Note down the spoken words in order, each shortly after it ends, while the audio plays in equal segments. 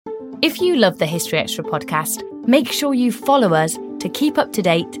If you love the History Extra podcast, make sure you follow us to keep up to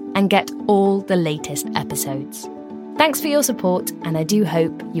date and get all the latest episodes. Thanks for your support, and I do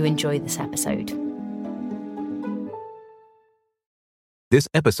hope you enjoy this episode. This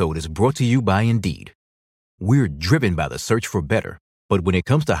episode is brought to you by Indeed. We're driven by the search for better, but when it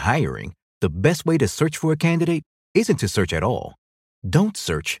comes to hiring, the best way to search for a candidate isn't to search at all. Don't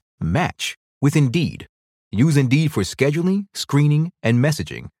search, match with Indeed. Use Indeed for scheduling, screening, and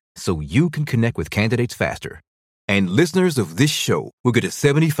messaging so you can connect with candidates faster. And listeners of this show will get a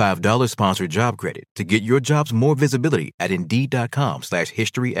 $75 sponsored job credit to get your jobs more visibility at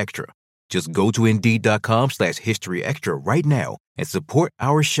Indeed.com/historyextra. Just go to Indeed.com/historyextra right now and support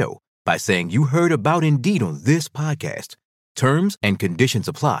our show by saying you heard about Indeed on this podcast. Terms and conditions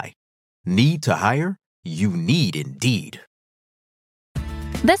apply. Need to hire? You need Indeed.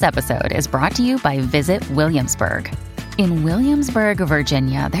 This episode is brought to you by Visit Williamsburg. In Williamsburg,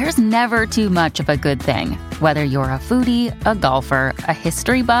 Virginia, there's never too much of a good thing. Whether you're a foodie, a golfer, a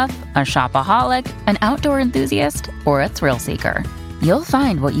history buff, a shopaholic, an outdoor enthusiast, or a thrill seeker, you'll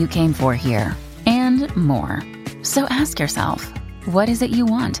find what you came for here and more. So ask yourself, what is it you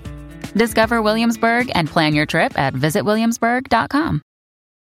want? Discover Williamsburg and plan your trip at visitwilliamsburg.com.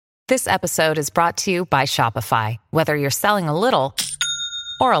 This episode is brought to you by Shopify. Whether you're selling a little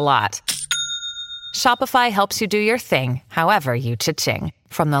or a lot, Shopify helps you do your thing, however you cha-ching.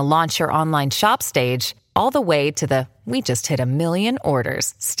 From the launch your online shop stage, all the way to the we just hit 1 million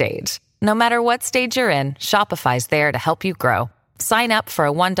orders stage. No matter what stage you're in, Shopify's there to help you grow. Sign up for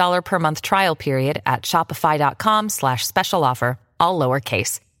a $1 per month trial period at shopify.com/special offer, all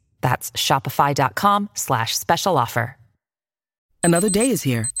lowercase. That's shopify.com/special offer. Another day is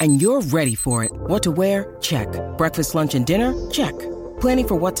here, and you're ready for it. What to wear? Check. Breakfast, lunch, and dinner? Check. Planning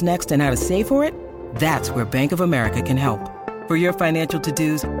for what's next and how to save for it? That's where Bank of America can help. For your financial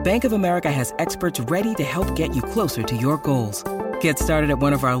to-dos, Bank of America has experts ready to help get you closer to your goals. Get started at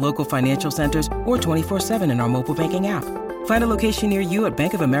one of our local financial centers or 24/7 in our mobile banking app. Find a location near you at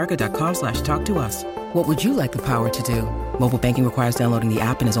bankofamerica.com/talktous. What would you like the power to do? Mobile banking requires downloading the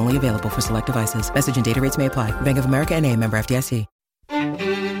app and is only available for select devices. Message and data rates may apply. Bank of America N.A., member FDIC.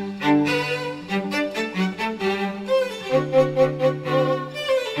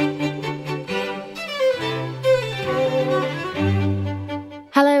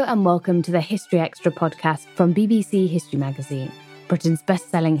 Hello and welcome to the History Extra podcast from BBC History Magazine, Britain's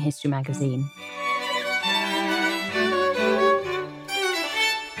best-selling history magazine.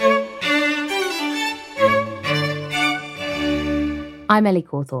 I'm Ellie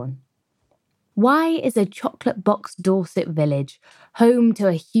Cawthorne. Why is a chocolate box Dorset village home to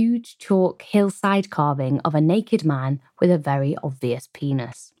a huge chalk hillside carving of a naked man with a very obvious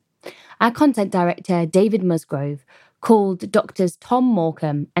penis? Our content director, David Musgrove, called Doctors Tom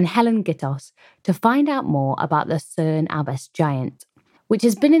Morecambe and Helen Gittos to find out more about the Cerne Abbas giant, which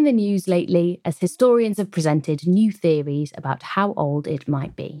has been in the news lately as historians have presented new theories about how old it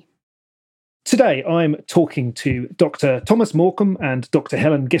might be. Today, I'm talking to Dr. Thomas Morecambe and Dr.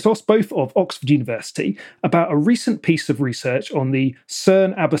 Helen Gittos, both of Oxford University, about a recent piece of research on the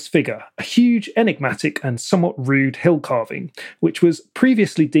Cerne Abbas figure, a huge, enigmatic and somewhat rude hill carving, which was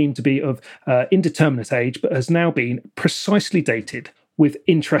previously deemed to be of indeterminate age, but has now been precisely dated with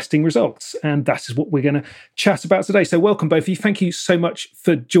interesting results. And that is what we're going to chat about today. So welcome both of you. Thank you so much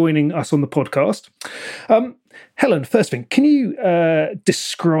for joining us on the podcast. Helen, first thing, can you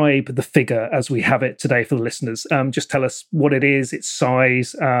describe the figure as we have it today for the listeners? Just tell us what it is, its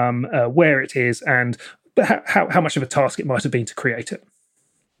size, where it is, and how much of a task it might have been to create it.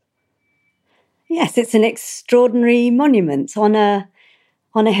 Yes, it's an extraordinary monument on a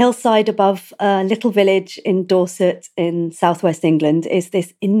hillside above a little village in Dorset in southwest England. Is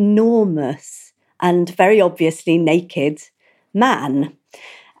this enormous and very obviously naked man.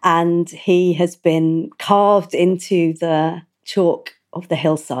 And he has been carved into the chalk of the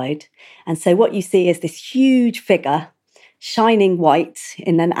hillside. And so what you see is this huge figure, shining white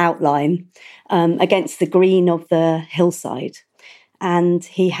in an outline against the green of the hillside. And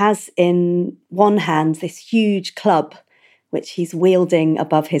he has in one hand this huge club, which he's wielding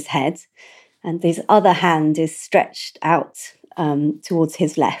above his head. And his other hand is stretched out towards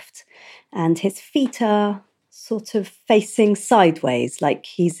his left. And his feet are sort of facing sideways, like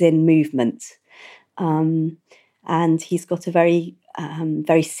he's in movement. And he's got a very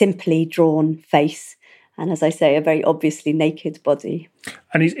simply drawn face. And as I say, a very obviously naked body.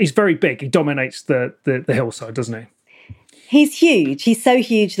 And he's very big. He dominates the hillside, doesn't he? He's huge. He's so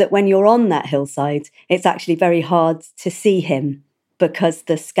huge that when you're on that hillside, it's actually very hard to see him because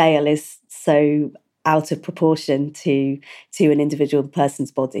the scale is so out of proportion to an individual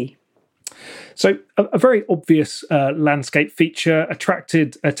person's body. So a very obvious landscape feature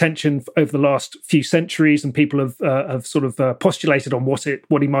attracted attention over the last few centuries, and people have sort of postulated on what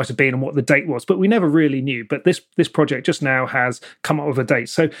he might have been and what the date was, but we never really knew. But this project just now has come up with a date.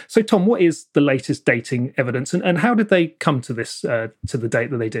 So Tom, what is the latest dating evidence, and how did they come to this to the date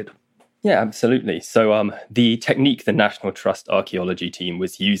that they did? Yeah, absolutely. So the technique the National Trust archaeology team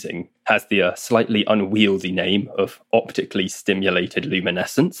was using has the slightly unwieldy name of optically stimulated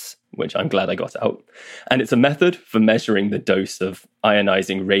luminescence, which I'm glad I got out. And it's a method for measuring the dose of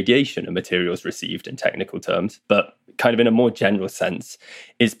ionizing radiation a material's received in technical terms, but kind of in a more general sense,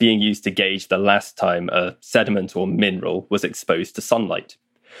 it's being used to gauge the last time a sediment or mineral was exposed to sunlight.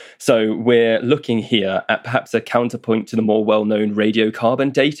 So we're looking here at perhaps a counterpoint to the more well-known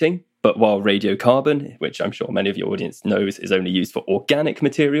radiocarbon dating. But while radiocarbon, which I'm sure many of your audience knows, is only used for organic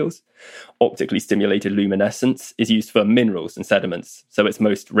materials, optically stimulated luminescence is used for minerals and sediments. So it's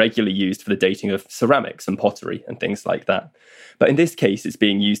most regularly used for the dating of ceramics and pottery and things like that. But in this case, it's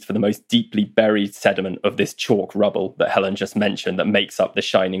being used for the most deeply buried sediment of this chalk rubble that Helen just mentioned that makes up the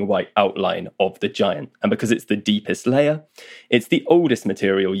shining white outline of the giant. And because it's the deepest layer, it's the oldest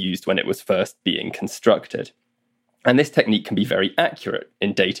material used when it was first being constructed. And this technique can be very accurate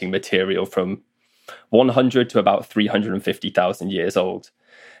in dating material from 100 to about 350,000 years old.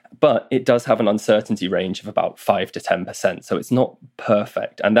 But it does have an uncertainty range of about 5 to 10%, so it's not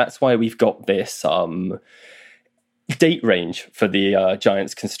perfect. And that's why we've got this date range for the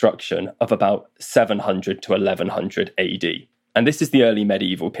giant's construction of about 700 to 1100 AD. And this is the early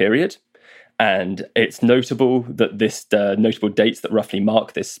medieval period. And it's notable that notable dates that roughly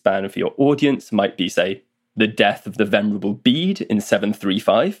mark this span for your audience might be, say, the death of the Venerable Bede in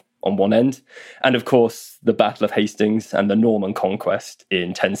 735 on one end, and of course the Battle of Hastings and the Norman Conquest in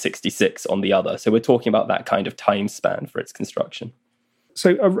 1066 on the other. So we're talking about that kind of time span for its construction.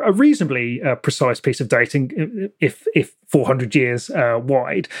 So a reasonably precise piece of dating, if 400 years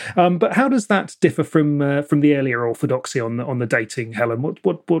wide. But how does that differ from the earlier orthodoxy on the dating, Helen?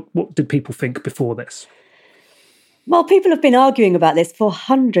 What did people think before this? Well, people have been arguing about this for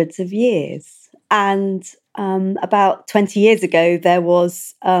hundreds of years. And about 20 years ago, there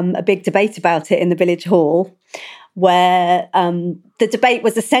was a big debate about it in the village hall, where the debate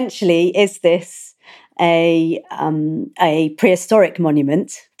was essentially, is this a prehistoric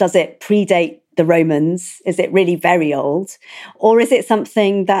monument? Does it predate the Romans? Is it really very old? Or is it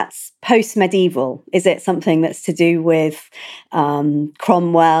something that's post-medieval? Is it something that's to do with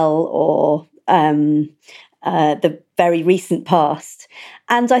Cromwell or the very recent past?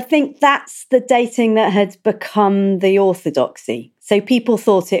 And I think that's the dating that had become the orthodoxy. So people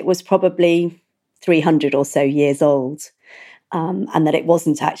thought it was probably 300 or so years old, and that it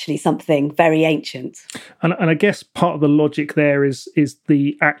wasn't actually something very ancient. And I guess part of the logic there is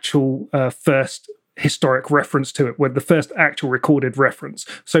the actual first historic reference to it, where the first actual recorded reference.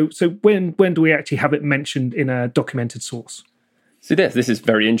 So when do we actually have it mentioned in a documented source? So this is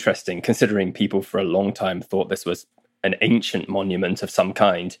very interesting, considering people for a long time thought this was an ancient monument of some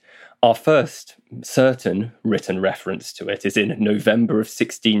kind. Our first certain written reference to it is in November of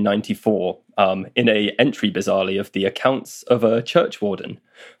 1694, in a entry, bizarrely, of the accounts of a churchwarden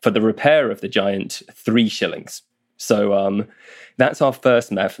for the repair of the giant 3 shillings. So that's our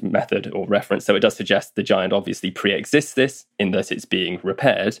first method or reference. So it does suggest the giant obviously pre-exists this, in that it's being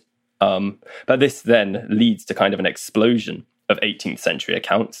repaired. But this then leads to kind of an explosion of 18th century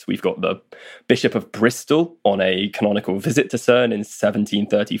accounts. We've got the Bishop of Bristol on a canonical visit to CERN in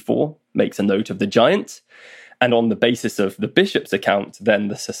 1734 makes a note of the giant. And on the basis of the bishop's account, then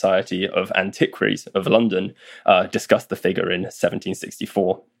the Society of Antiquaries of London discussed the figure in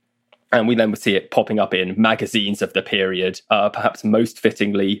 1764. And we then would see it popping up in magazines of the period, perhaps most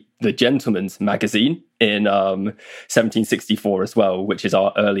fittingly, the Gentleman's Magazine in 1764 as well, which is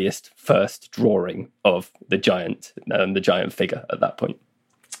our earliest first drawing of the giant figure at that point.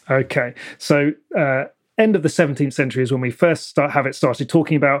 Okay, so end of the 17th century is when we first have it started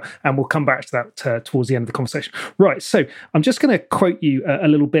talking about, and we'll come back to that towards the end of the conversation. Right, so I'm just going to quote you a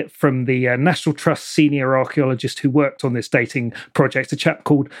little bit from the National Trust senior archaeologist who worked on this dating project, a chap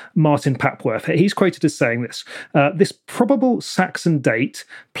called Martin Papworth. He's quoted as saying this: this probable Saxon date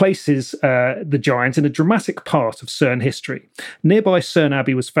places the giant in a dramatic part of CERN history. Nearby CERN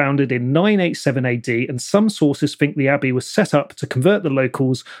Abbey was founded in 987 AD, and some sources think the abbey was set up to convert the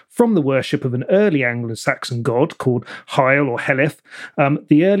locals from the worship of an early Anglo-Saxon god called Hyle or Helith.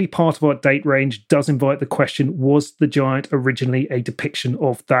 The early part of our date range does invite the question, was the giant originally a depiction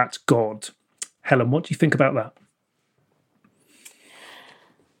of that god? Helen, what do you think about that?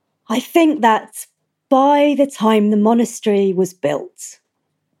 I think that by the time the monastery was built,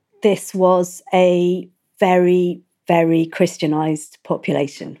 this was a very, very Christianized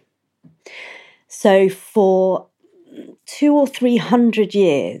population. So for 200 or 300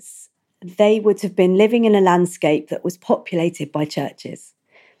 years, they would have been living in a landscape that was populated by churches.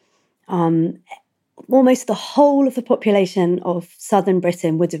 Almost the whole of the population of southern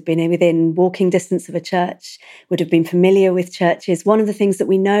Britain would have been within walking distance of a church, would have been familiar with churches. One of the things that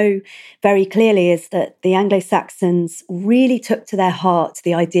we know very clearly is that the Anglo-Saxons really took to their heart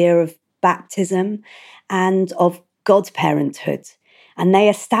the idea of baptism and of godparenthood. And they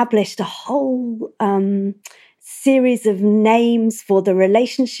established a whole series of names for the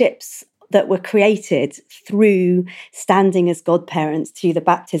relationships that were created through standing as godparents to the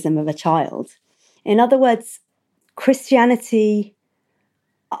baptism of a child. In other words, Christianity,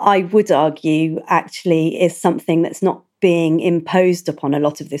 I would argue, actually is something that's not being imposed upon a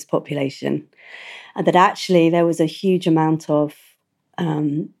lot of this population. And that actually there was a huge amount of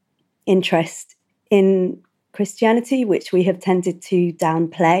interest in Christianity, which we have tended to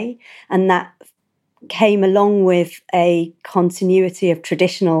downplay. And that came along with a continuity of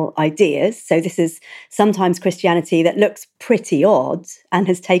traditional ideas. So this is sometimes Christianity that looks pretty odd and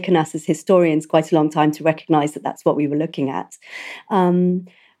has taken us as historians quite a long time to recognize that that's what we were looking at.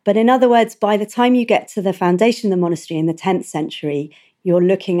 But in other words, by the time you get to the foundation of the monastery in the 10th century, you're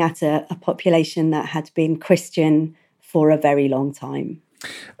looking at a population that had been Christian for a very long time.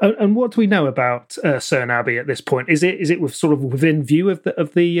 And what do we know about Cerne Abbey at this point? Is it sort of within view of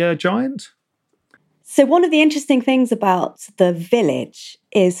the giant? So one of the interesting things about the village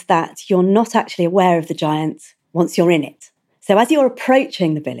is that you're not actually aware of the giant once you're in it. So as you're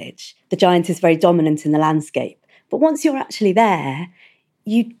approaching the village, the giant is very dominant in the landscape. But once you're actually there,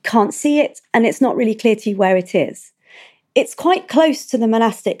 you can't see it, and it's not really clear to you where it is. It's quite close to the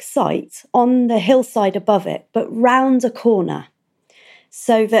monastic site on the hillside above it, but round a corner,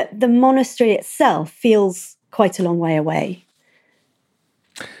 so that the monastery itself feels quite a long way away.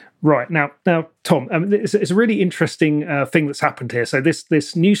 Right. Now, Tom, it's a really interesting thing that's happened here. So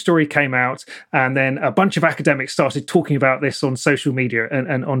this news story came out, and then a bunch of academics started talking about this on social media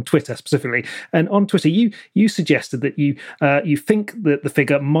and on Twitter specifically. And on Twitter, you suggested that you think that the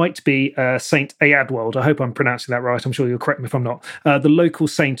figure might be Saint Eadwald. I hope I'm pronouncing that right. I'm sure you'll correct me if I'm not. The local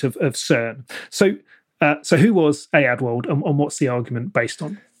saint of Cerne. So who was Eadwald, and what's the argument based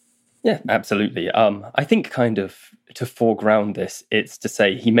on? Yeah, absolutely. I think kind of to foreground this, it's to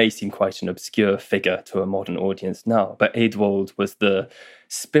say he may seem quite an obscure figure to a modern audience now, but Eadwald was the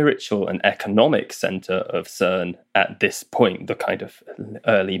spiritual and economic centre of Cerne at this point, the kind of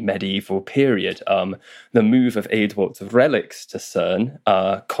early medieval period. The move of Eadwald's relics to Cerne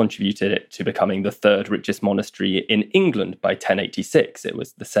contributed it to becoming the third richest monastery in England by 1086. It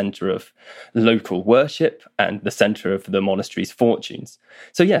was the centre of local worship and the centre of the monastery's fortunes.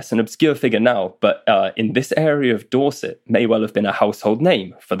 So yes, an obscure figure now, but in this area of Dorset may well have been a household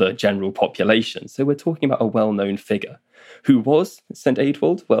name for the general population. So we're talking about a well-known figure. Who was St.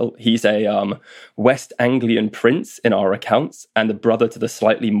 Eadwald? Well, he's a West Anglian prince in our accounts, and the brother to the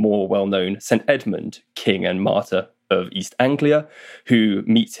slightly more well-known St. Edmund, king and martyr of East Anglia, who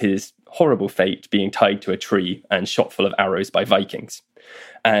meets his horrible fate being tied to a tree and shot full of arrows by Vikings.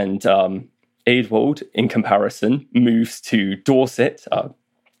 And Eadwald, in comparison, moves to Dorset,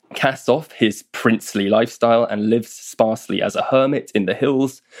 casts off his princely lifestyle and lives sparsely as a hermit in the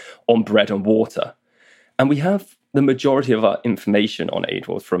hills on bread and water. And we have the majority of our information on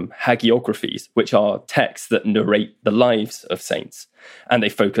Eadwald from hagiographies, which are texts that narrate the lives of saints. And they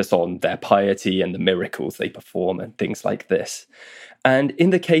focus on their piety and the miracles they perform and things like this. And in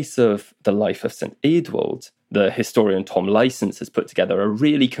the case of the life of St. Eadwald, the historian Tom Licence has put together a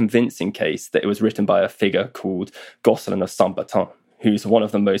really convincing case that it was written by a figure called Gosselin of Saint-Bertin, who's one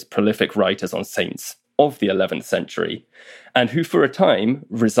of the most prolific writers on saints of the 11th century, and who for a time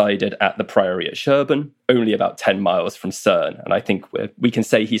resided at the priory at Sherborne, only about 10 miles from Cerne, and I think we can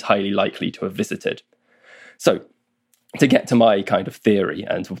say he's highly likely to have visited. So, to get to my kind of theory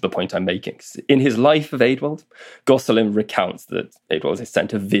and the point I'm making, in his life of Eadwald, Gosselin recounts that Eadwald is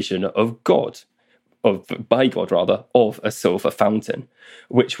sent a vision of by God, of a silver fountain,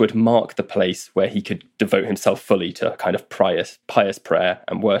 which would mark the place where he could devote himself fully to kind of pious prayer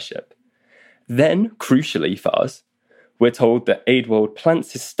and worship. Then, crucially for us, we're told that Eadwald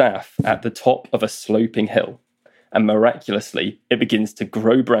plants his staff at the top of a sloping hill, and miraculously, it begins to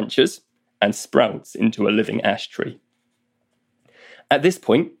grow branches and sprouts into a living ash tree. At this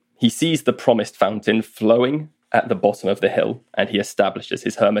point, he sees the promised fountain flowing at the bottom of the hill, and he establishes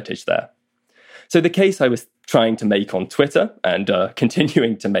his hermitage there. So the case I was trying to make on Twitter and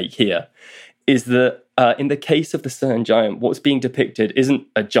continuing to make here is that in the case of the Cerne giant, what's being depicted isn't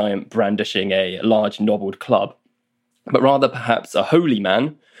a giant brandishing a large knobbled club, but rather perhaps a holy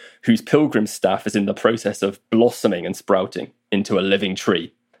man whose pilgrim staff is in the process of blossoming and sprouting into a living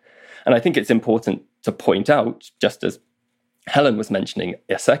tree. And I think it's important to point out, just as Helen was mentioning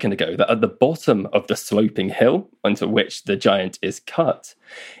a second ago, that at the bottom of the sloping hill onto which the giant is cut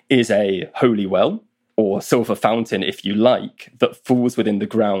is a holy well, or silver fountain, if you like, that falls within the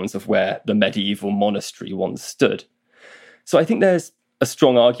grounds of where the medieval monastery once stood. So I think there's a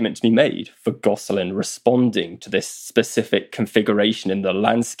strong argument to be made for Gosselin responding to this specific configuration in the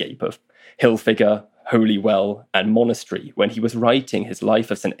landscape of hill figure, holy well, and monastery when he was writing his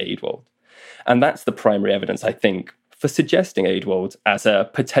life of St. Eadwald. And that's the primary evidence, I think, for suggesting Eadwald as a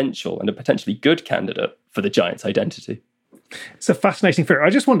potential and a potentially good candidate for the giant's identity. It's a fascinating theory. I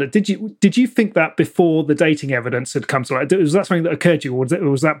just wondered, did you think that before the dating evidence had come to light? Was that something that occurred to you, or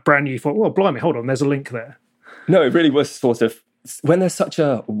was that brand new? You thought, well, blimey, hold on, there's a link there. No, it really was sort of, when there's such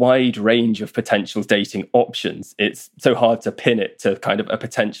a wide range of potential dating options, it's so hard to pin it to kind of a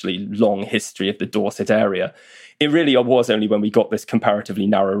potentially long history of the Dorset area. It really was only when we got this comparatively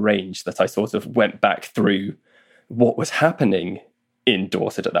narrow range that I sort of went back through what was happening in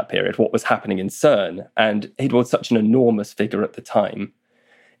Dorset at that period, what was happening in Cerne. And Eadwald's such an enormous figure at the time.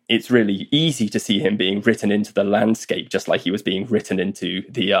 It's really easy to see him being written into the landscape, just like he was being written into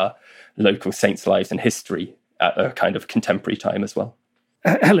the local saints' lives and history at a kind of contemporary time as well.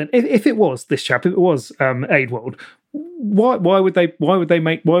 Helen, if it was this chap, if it was Eadwald, why would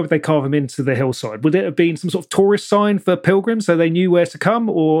they carve him into the hillside? Would it have been some sort of tourist sign for pilgrims so they knew where to come,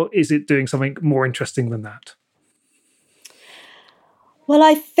 or is it doing something more interesting than that? Well,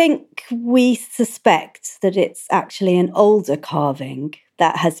 I think we suspect that it's actually an older carving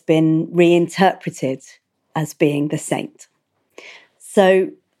that has been reinterpreted as being the saint.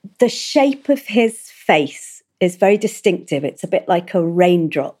 So the shape of his face is very distinctive. It's a bit like a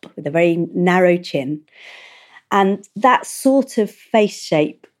raindrop with a very narrow chin. And that sort of face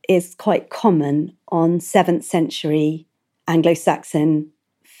shape is quite common on 7th century Anglo-Saxon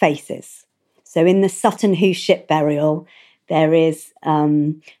faces. So in the Sutton Hoo ship burial, there is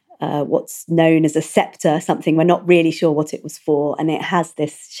what's known as a scepter, something we're not really sure what it was for, and it has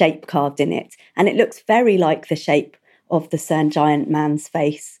this shape carved in it. And it looks very like the shape of the Cerne giant man's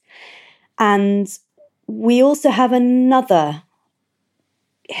face. And we also have another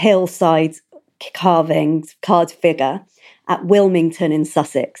hillside carved figure at Wilmington in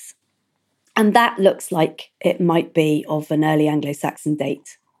Sussex. And that looks like it might be of an early Anglo-Saxon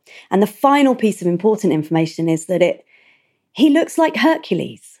date. And the final piece of important information is that he looks like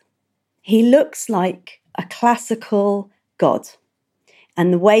Hercules. He looks like a classical god.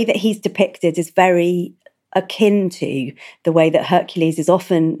 And the way that he's depicted is very akin to the way that Hercules is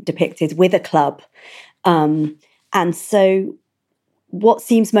often depicted with a club. And so what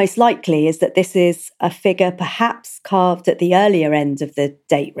seems most likely is that this is a figure perhaps carved at the earlier end of the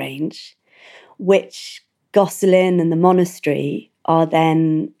date range, which Gosselin and the monastery are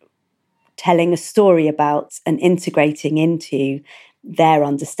then telling a story about and integrating into their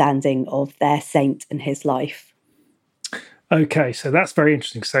understanding of their saint and his life. Okay, so that's very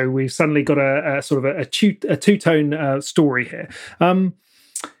interesting. So we've suddenly got a sort of a two-tone story here.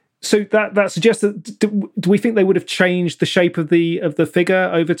 So that suggests that do we think they would have changed the shape of the figure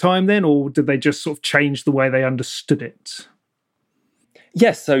over time then, or did they just sort of change the way they understood it?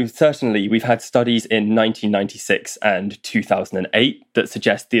 Yes, so certainly we've had studies in 1996 and 2008 that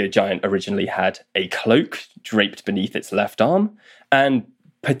suggest the giant originally had a cloak draped beneath its left arm and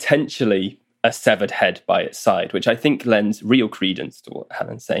potentially a severed head by its side, which I think lends real credence to what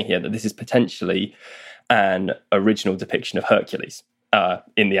Helen's saying here, that this is potentially an original depiction of Hercules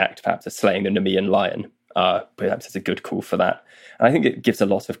in the act perhaps of slaying the Nemean lion. Perhaps it's a good call for that. And I think it gives a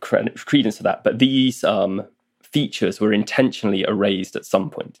lot of credence to that. But these features were intentionally erased at some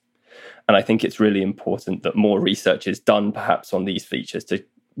point. And I think it's really important that more research is done perhaps on these features to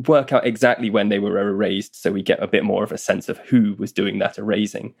work out exactly when they were erased so we get a bit more of a sense of who was doing that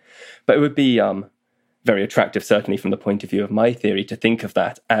erasing. But it would be very attractive, certainly from the point of view of my theory, to think of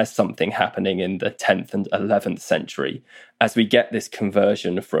that as something happening in the 10th and 11th century as we get this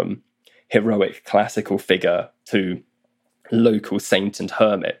conversion from heroic classical figure to local saint and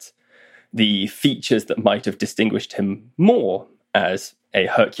hermit. The features that might have distinguished him more as a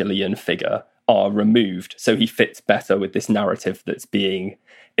Herculean figure are removed, so he fits better with this narrative that's being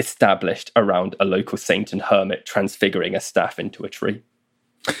established around a local saint and hermit transfiguring a staff into a tree.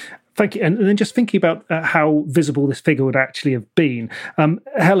 Thank you. And then just thinking about how visible this figure would actually have been,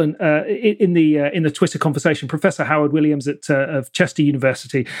 Helen, in the Twitter conversation, Professor Howard Williams of Chester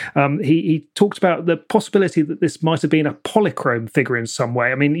University, he talked about the possibility that this might have been a polychrome figure in some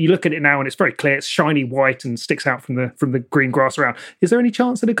way. I mean, you look at it now and it's very clear; it's shiny white and sticks out from the green grass around. Is there any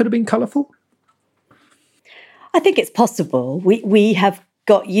chance that it could have been colourful? I think it's possible. We have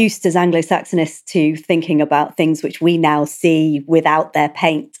got used as Anglo-Saxonists to thinking about things which we now see without their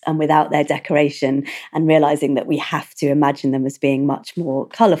paint and without their decoration, and realising that we have to imagine them as being much more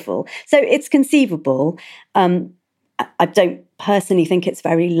colourful. So it's conceivable. I don't personally think it's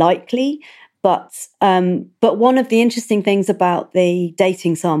very likely, but one of the interesting things about the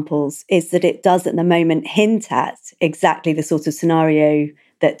dating samples is that it does at the moment hint at exactly the sort of scenario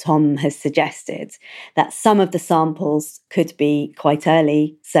that Tom has suggested, that some of the samples could be quite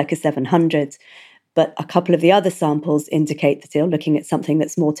early, circa 700, but a couple of the other samples indicate that you're looking at something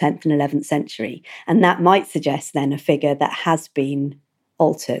that's more 10th and 11th century. And that might suggest then a figure that has been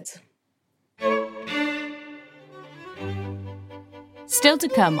altered. Still to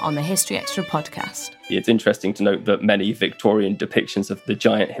come on the History Extra podcast. It's interesting to note that many Victorian depictions of the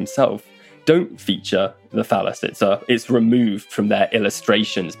giant himself don't feature the phallus. It's removed from their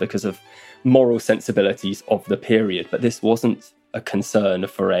illustrations because of moral sensibilities of the period. But this wasn't a concern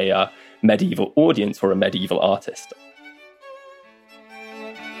for a medieval audience or a medieval artist.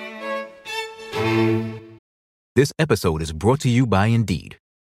 This episode is brought to you by Indeed.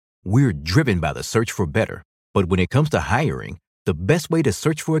 We're driven by the search for better, but when it comes to hiring, the best way to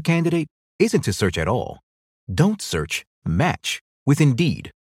search for a candidate isn't to search at all. Don't search, match with Indeed.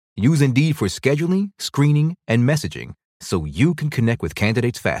 Use Indeed for scheduling, screening, and messaging so you can connect with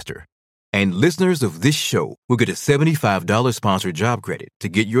candidates faster. And listeners of this show will get a $75 sponsored job credit to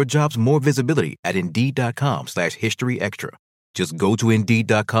get your jobs more visibility at Indeed.com/HistoryExtra. Just go to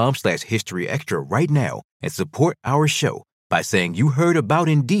Indeed.com/HistoryExtra right now and support our show by saying you heard about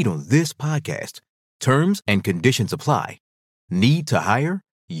Indeed on this podcast. Terms and conditions apply. Need to hire?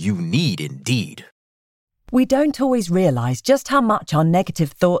 You need Indeed. We don't always realise just how much our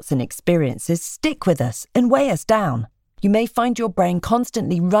negative thoughts and experiences stick with us and weigh us down. You may find your brain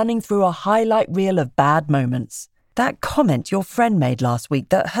constantly running through a highlight reel of bad moments. That comment your friend made last week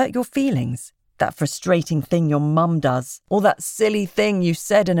that hurt your feelings. That frustrating thing your mum does. Or that silly thing you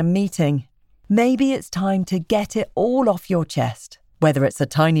said in a meeting. Maybe it's time to get it all off your chest. Whether it's a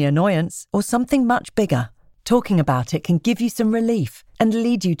tiny annoyance or something much bigger, talking about it can give you some relief and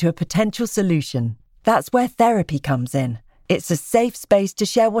lead you to a potential solution. That's where therapy comes in. It's a safe space to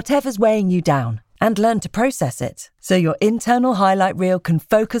share whatever's weighing you down and learn to process it, so your internal highlight reel can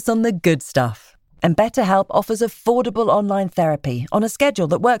focus on the good stuff. And BetterHelp offers affordable online therapy on a schedule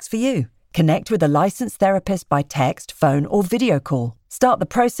that works for you. Connect with a licensed therapist by text, phone, or video call. Start the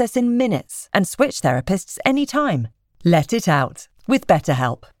process in minutes and switch therapists anytime. Let it out with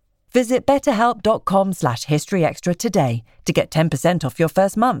BetterHelp. Visit betterhelp.com/historyextra today to get 10% off your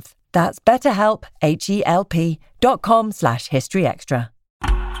first month. That's BetterHelp, HELP.com/historyextra.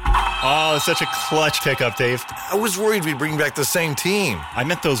 Oh, such a clutch pickup, Dave. I was worried we'd bring back the same team. I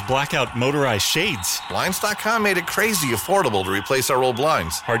meant those blackout motorized shades. Blinds.com made it crazy affordable to replace our old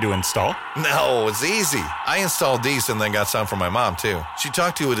blinds. Hard to install? No, it's easy. I installed these and then got some for my mom, too. She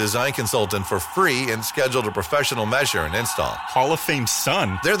talked to a design consultant for free and scheduled a professional measure and install. Hall of Fame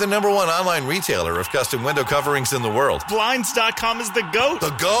son. They're the #1 online retailer of custom window coverings in the world. Blinds.com is the GOAT.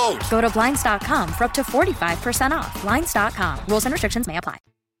 The GOAT! Go to Blinds.com for up to 45% off. Blinds.com. Rules and restrictions may apply.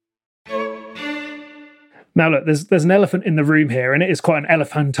 Now, look, there's an elephant in the room here, and it is quite an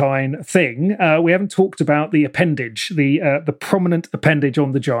elephantine thing. We haven't talked about the appendage, the prominent appendage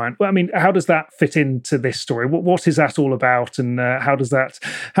on the giant. Well, I mean, how does that fit into this story? What is that all about, and how does that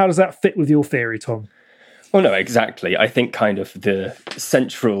fit with your theory, Tom? Well, no, exactly. I think kind of the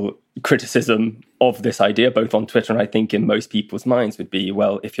central criticism of this idea, both on Twitter and I think in most people's minds, would be,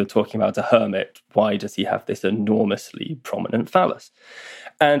 well, if you're talking about a hermit, why does he have this enormously prominent phallus?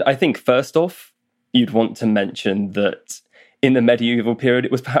 And I think, first off, you'd want to mention that in the medieval period,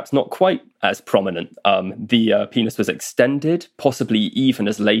 it was perhaps not quite as prominent. The penis was extended, possibly even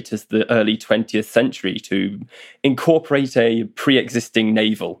as late as the early 20th century, to incorporate a pre-existing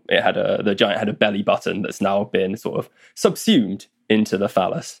navel. The giant had a belly button that's now been sort of subsumed into the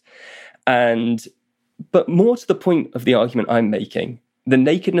phallus. But more to the point of the argument I'm making, the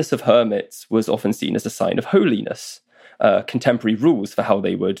nakedness of hermits was often seen as a sign of holiness. Contemporary rules for how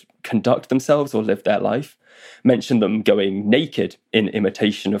they would conduct themselves or live their life mention them going naked in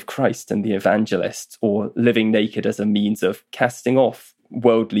imitation of Christ and the evangelists, or living naked as a means of casting off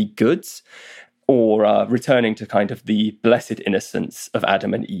worldly goods. or returning to kind of the blessed innocence of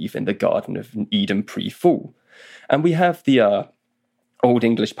Adam and Eve in the Garden of Eden pre-fall. And we have the Old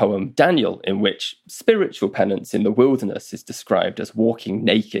English poem Daniel, in which spiritual penance in the wilderness is described as walking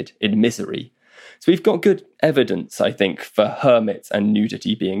naked in misery. So we've got good evidence, I think, for hermits and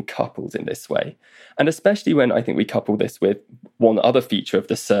nudity being coupled in this way. And especially when I think we couple this with one other feature of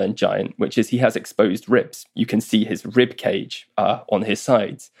the Cern giant, which is he has exposed ribs. You can see his rib cage on his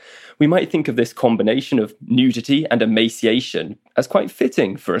sides. We might think of this combination of nudity and emaciation as quite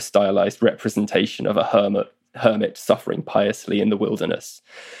fitting for a stylized representation of a hermit suffering piously in the wilderness.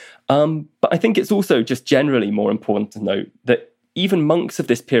 But I think it's also just generally more important to note that even monks of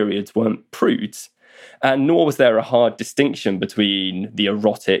this period weren't prudes, and nor was there a hard distinction between the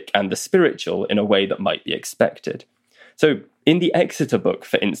erotic and the spiritual in a way that might be expected. So in the Exeter book,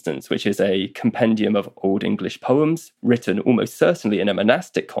 for instance, which is a compendium of Old English poems written almost certainly in a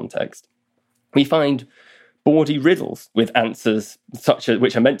monastic context, we find bawdy riddles with answers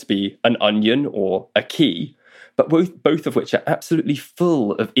which are meant to be an onion or a key, but both of which are absolutely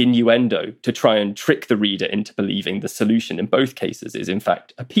full of innuendo to try and trick the reader into believing the solution in both cases is in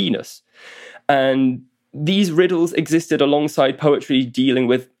fact a penis. And these riddles existed alongside poetry dealing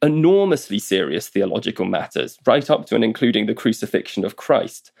with enormously serious theological matters, right up to and including the crucifixion of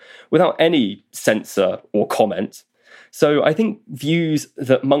Christ, without any censor or comment. So I think views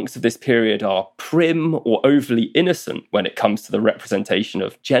that monks of this period are prim or overly innocent when it comes to the representation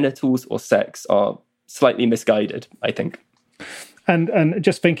of genitals or sex are slightly misguided, I think. And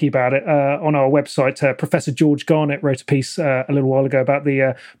just thinking about it, on our website, Professor George Garnett wrote a piece a little while ago about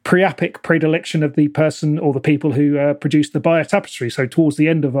the priapic predilection of the person or the people who produced the Bayeux Tapestry, so towards the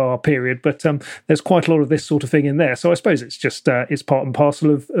end of our period. But there's quite a lot of this sort of thing in there. So I suppose it's just it's part and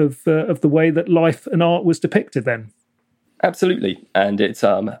parcel of the way that life and art was depicted then. Absolutely. And it's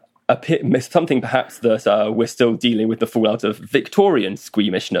something perhaps that we're still dealing with the fallout of Victorian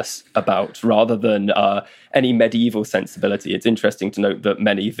squeamishness about, rather than any medieval sensibility. It's interesting to note that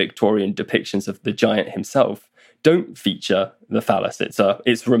many Victorian depictions of the giant himself don't feature the phallus.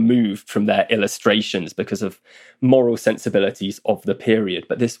 It's removed from their illustrations because of moral sensibilities of the period.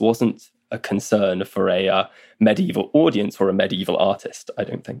 But this wasn't a concern for a medieval audience or a medieval artist, I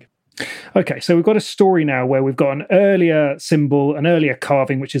don't think. Okay, so we've got a story now where we've got an earlier symbol, an earlier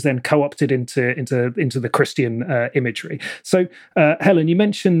carving, which is then co-opted into the Christian imagery. So, Helen, you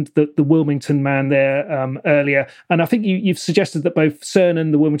mentioned the Wilmington man there earlier, and I think you've suggested that both Cern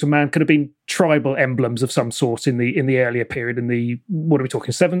and the Wilmington man could have been tribal emblems of some sort in the earlier period, in the, what are we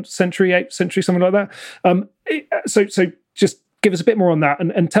talking, 7th century, 8th century, something like that. So just give us a bit more on that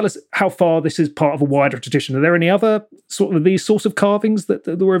and tell us how far this is part of a wider tradition. Are there any other sort of these sorts of carvings that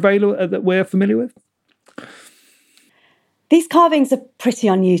were available that we're familiar with? These carvings are pretty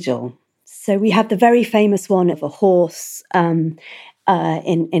unusual. So we have the very famous one of a horse in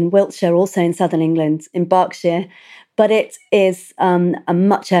Wiltshire, also in southern England, in Berkshire, but it is a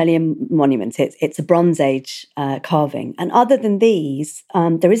much earlier monument. It's a Bronze Age carving. And other than these,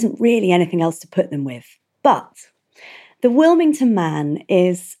 there isn't really anything else to put them with. But the Wilmington man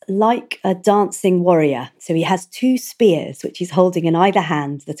is like a dancing warrior. So he has 2 spears, which he's holding in either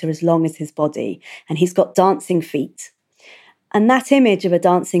hand, that are as long as his body, and he's got dancing feet. And that image of a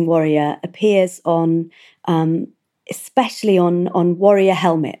dancing warrior appears on, especially on warrior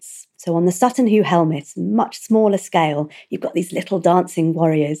helmets. So on the Sutton Hoo helmet, much smaller scale, you've got these little dancing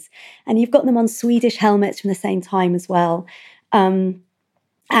warriors, and you've got them on Swedish helmets from the same time as well.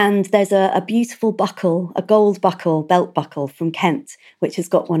 And there's a beautiful buckle, a gold buckle, belt buckle from Kent, which has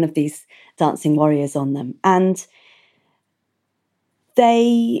got one of these dancing warriors on them. And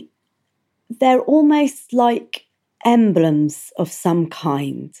they're almost like emblems of some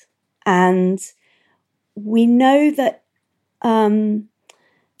kind. And we know that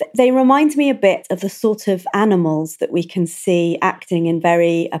they remind me a bit of the sort of animals that we can see acting in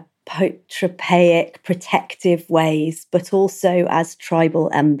very apotropaic, protective ways, but also as tribal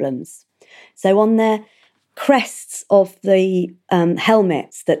emblems. So on the crests of the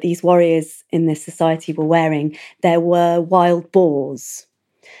helmets that these warriors in this society were wearing, there were wild boars.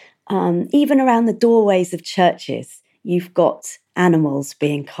 Even around the doorways of churches, you've got animals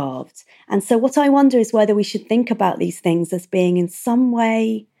being carved. And so what I wonder is whether we should think about these things as being in some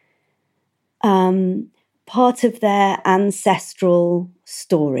way part of their ancestral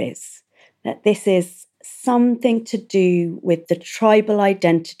stories, that this is something to do with the tribal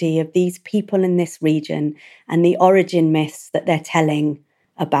identity of these people in this region and the origin myths that they're telling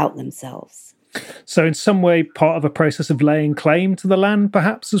about themselves. So in some way, part of a process of laying claim to the land,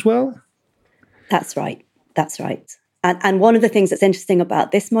 perhaps, as well? That's right. That's right. And one of the things that's interesting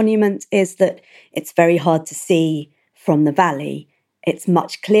about this monument is that it's very hard to see from the valley. It's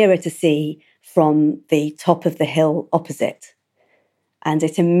much clearer to see from the top of the hill opposite. And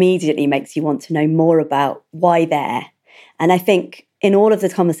it immediately makes you want to know more about why there. And I think in all of the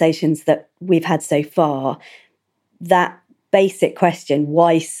conversations that we've had so far, that basic question,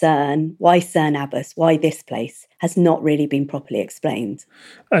 why Cerne Abbas, why this place, has not really been properly explained.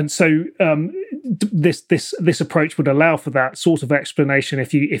 And so this approach would allow for that sort of explanation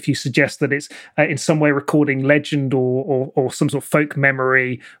if you suggest that it's in some way recording legend or some sort of folk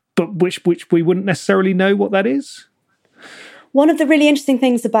memory, but which we wouldn't necessarily know what that is? One of the really interesting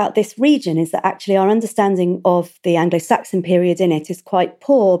things about this region is that actually our understanding of the Anglo-Saxon period in it is quite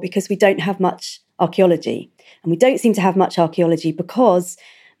poor because we don't have much archaeology. And we don't seem to have much archaeology because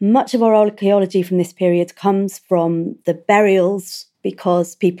much of our archaeology from this period comes from the burials,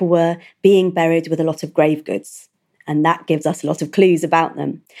 because people were being buried with a lot of grave goods. And that gives us a lot of clues about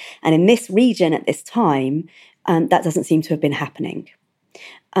them. And in this region at this time, that doesn't seem to have been happening.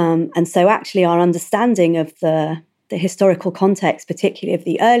 And so actually our understanding of the historical context, particularly of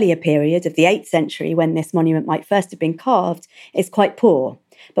the earlier period of the 8th century when this monument might first have been carved, is quite poor.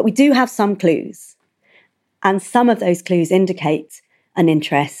 But we do have some clues. And some of those clues indicate an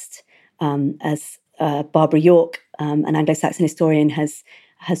interest, as Barbara York, an Anglo-Saxon historian,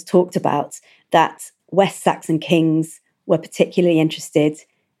 has talked about, that West Saxon kings were particularly interested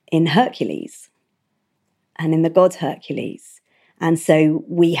in Hercules and in the god Hercules. And so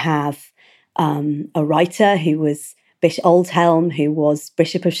we have a writer who was Oldhelm, who was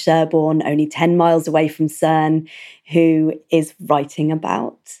Bishop of Sherborne, only 10 miles away from Cerne, who is writing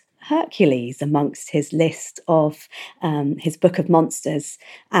about Hercules amongst his list of his Book of Monsters.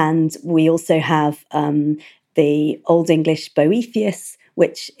 And we also have the Old English Boethius,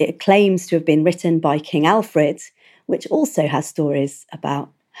 which it claims to have been written by King Alfred, which also has stories about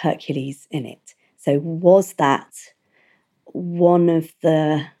Hercules in it. So was that one of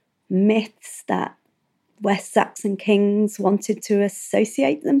the myths that West Saxon kings wanted to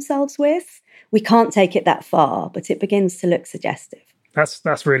associate themselves with? We can't take it that far, but it begins to look suggestive.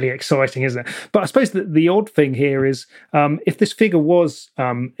 That's really exciting, isn't it? But I suppose the odd thing here is if this figure was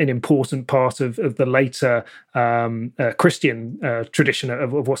an important part of the later Christian tradition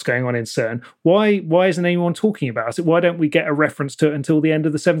of what's going on in Cerne, why isn't anyone talking about it? Why don't we get a reference to it until the end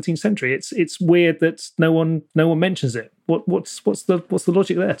of the 17th century? It's weird that no one mentions it. What's the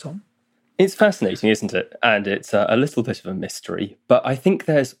logic there, Tom? It's fascinating, isn't it? And it's a little bit of a mystery. But I think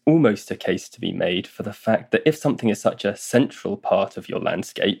there's almost a case to be made for the fact that if something is such a central part of your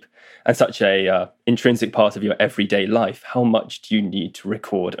landscape and such a intrinsic part of your everyday life, how much do you need to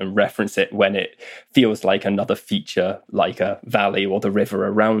record and reference it when it feels like another feature, like a valley or the river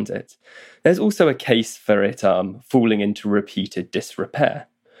around it? There's also a case for it falling into repeated disrepair.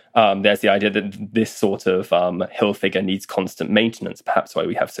 There's the idea that this sort of hill figure needs constant maintenance, perhaps why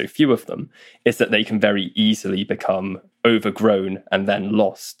we have so few of them, is that they can very easily become overgrown and then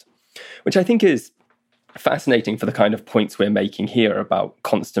lost, which I think is fascinating for the kind of points we're making here about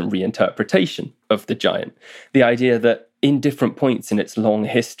constant reinterpretation of the giant. The idea that in different points in its long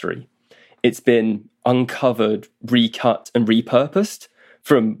history, it's been uncovered, recut and repurposed,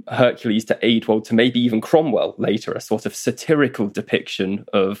 from Hercules to Eadwald to maybe even Cromwell later, a sort of satirical depiction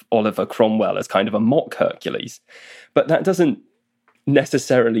of Oliver Cromwell as kind of a mock Hercules. But that doesn't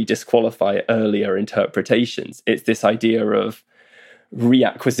necessarily disqualify earlier interpretations. It's this idea of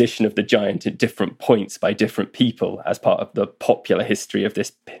reacquisition of the giant at different points by different people as part of the popular history of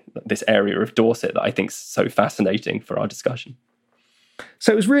this area of Dorset that I think is so fascinating for our discussion.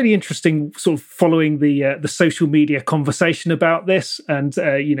 So it was really interesting sort of following the social media conversation about this. And,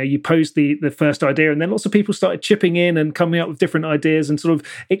 you posed the first idea and then lots of people started chipping in and coming up with different ideas and sort of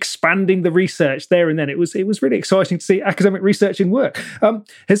expanding the research there and then. It was really exciting to see academic research in work.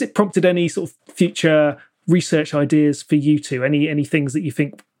 Has it prompted any sort of future research ideas for you two? Any things that you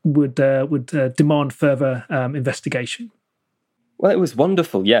think would demand further investigation? Well, it was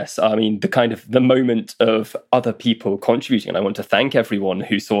wonderful, yes. I mean, the moment of other people contributing, and I want to thank everyone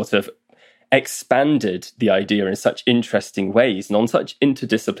who sort of expanded the idea in such interesting ways and on such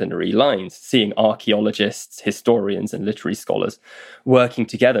interdisciplinary lines, seeing archaeologists, historians and literary scholars working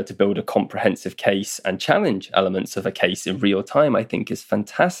together to build a comprehensive case and challenge elements of a case in real time, I think is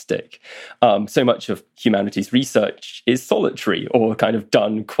fantastic. So much of humanities research is solitary or kind of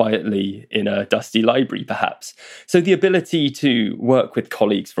done quietly in a dusty library, perhaps. So the ability to work with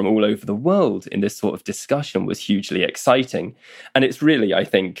colleagues from all over the world in this sort of discussion was hugely exciting. And it's really, I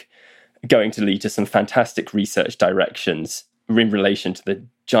think, going to lead to some fantastic research directions in relation to the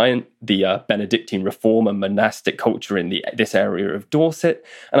giant, the Benedictine reformer monastic culture in this area of Dorset.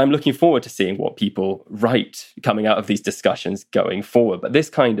 And I'm looking forward to seeing what people write coming out of these discussions going forward. But this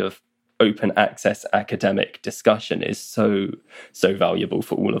kind of open access academic discussion is so valuable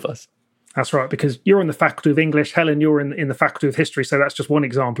for all of us. That's right, because you're in the Faculty of English. Helen, you're in the Faculty of History. So that's just one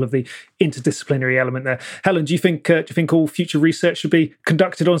example of the interdisciplinary element there. Helen, do you think all future research should be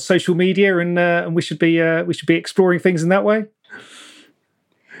conducted on social media, and we should be exploring things in that way?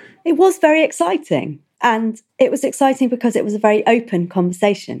 It was very exciting, and it was exciting because it was a very open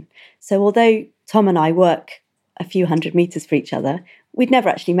conversation. So although Tom and I work a few hundred meters from each other, we'd never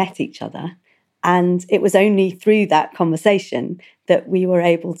actually met each other. And it was only through that conversation that we were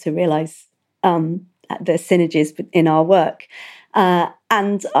able to realise the synergies in our work.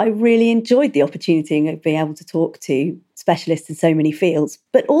 And I really enjoyed the opportunity of being able to talk to specialists in so many fields,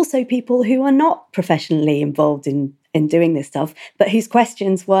 but also people who are not professionally involved in doing this stuff, but whose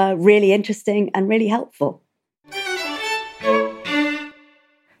questions were really interesting and really helpful.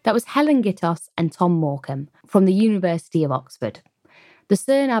 That was Helen Gittos and Tom Morecambe from the University of Oxford. The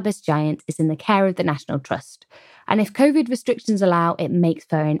Cerne Abbas giant is in the care of the National Trust, and if COVID restrictions allow, it makes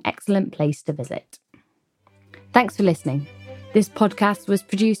for an excellent place to visit. Thanks for listening. This podcast was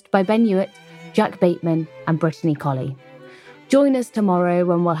produced by Ben Hewitt, Jack Bateman, and Brittany Colley. Join us tomorrow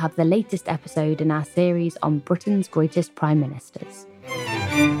when we'll have the latest episode in our series on Britain's greatest prime ministers.